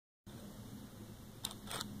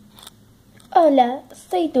Hola,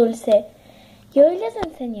 soy Dulce y hoy les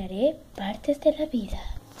enseñaré partes de la vida.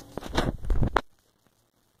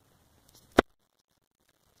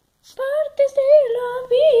 Partes de la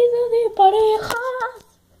vida de parejas.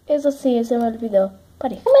 Eso sí, se me olvidó.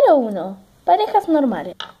 Pareja. Número 1. Parejas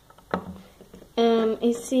normales.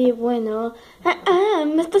 Y sí, bueno...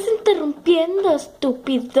 me estás interrumpiendo,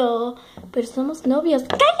 estúpido. Pero somos novios.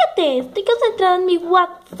 ¡Cállate! Estoy concentrada en mi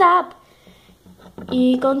WhatsApp.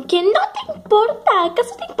 ¿Y con quién no te importa?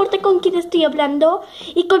 ¿Acaso te importa con quién estoy hablando?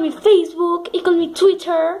 Y con mi Facebook, y con mi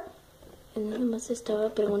Twitter. Nada más estaba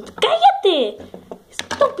preguntando. ¡Cállate!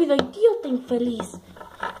 Estúpido, idiota, infeliz.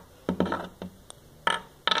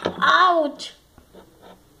 ¡Auch!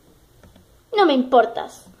 No me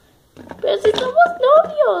importas. Pero si somos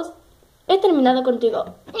novios. He terminado contigo.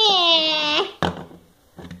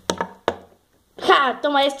 ¡Ja!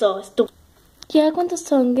 Toma eso, estúpido. Ya cuando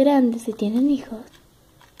son grandes y tienen hijos.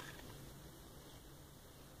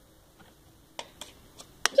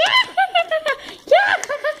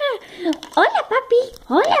 Hola, papi.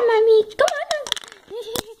 Hola, mami. ¿Cómo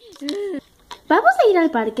andan? ¿Vamos a ir al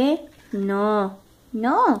parque? No.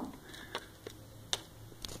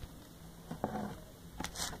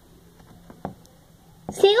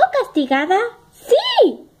 ¿Sigo castigada?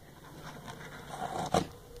 ¡Sí!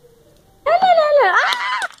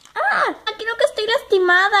 Creo que estoy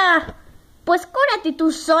lastimada. Pues cúrate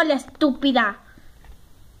tú sola, estúpida.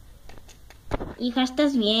 Hija,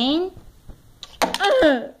 ¿estás bien?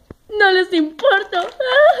 No les importo.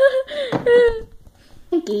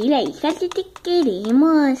 Tranquila, hija, si te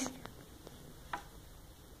queremos.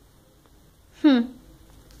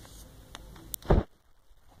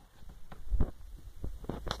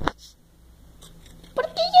 ¿Por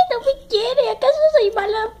qué ella no me quiere? ¿Acaso soy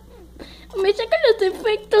mala? Me sacan los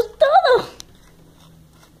defectos todo.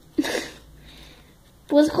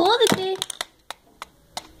 Pues jódete.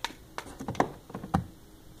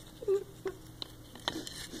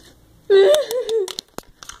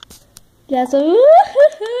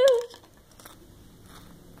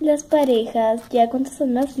 Las parejas ya cuando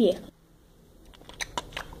son más viejos.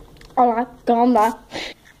 Hola, ¿cómo andas?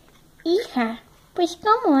 Hija, pues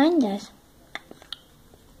 ¿cómo andas?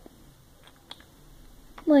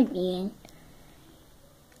 Muy bien.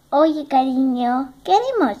 Oye, cariño, ¿qué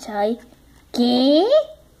haremos hoy? ¿Qué?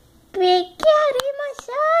 ¿Qué haremos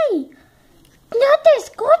hoy? No te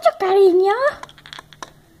escucho, cariño.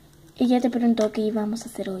 Ella te preguntó qué íbamos a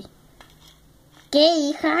hacer hoy. ¿Qué,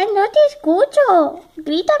 hija? No te escucho.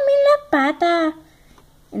 Grítame en la pata.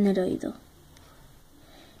 En el oído.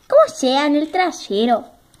 Como sea, en el trasero.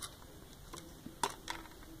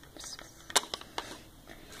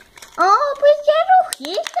 Oh, pues ya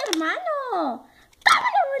rugiste, hermano. ¿Cómo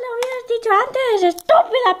no me lo hubieras dicho antes,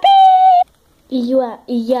 estúpida p?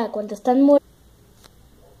 Y ya, cuando están muertos.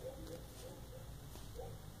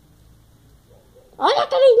 Hola,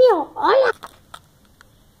 cariño, hola.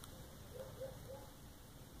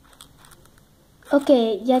 Ok,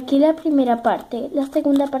 y aquí la primera parte. La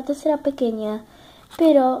segunda parte será pequeña,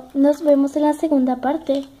 pero nos vemos en la segunda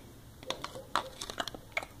parte.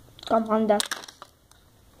 ¿Cómo andas?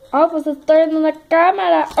 Oh, pues estoy en una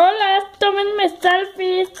cámara. Hola, tómenme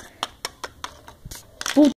selfies.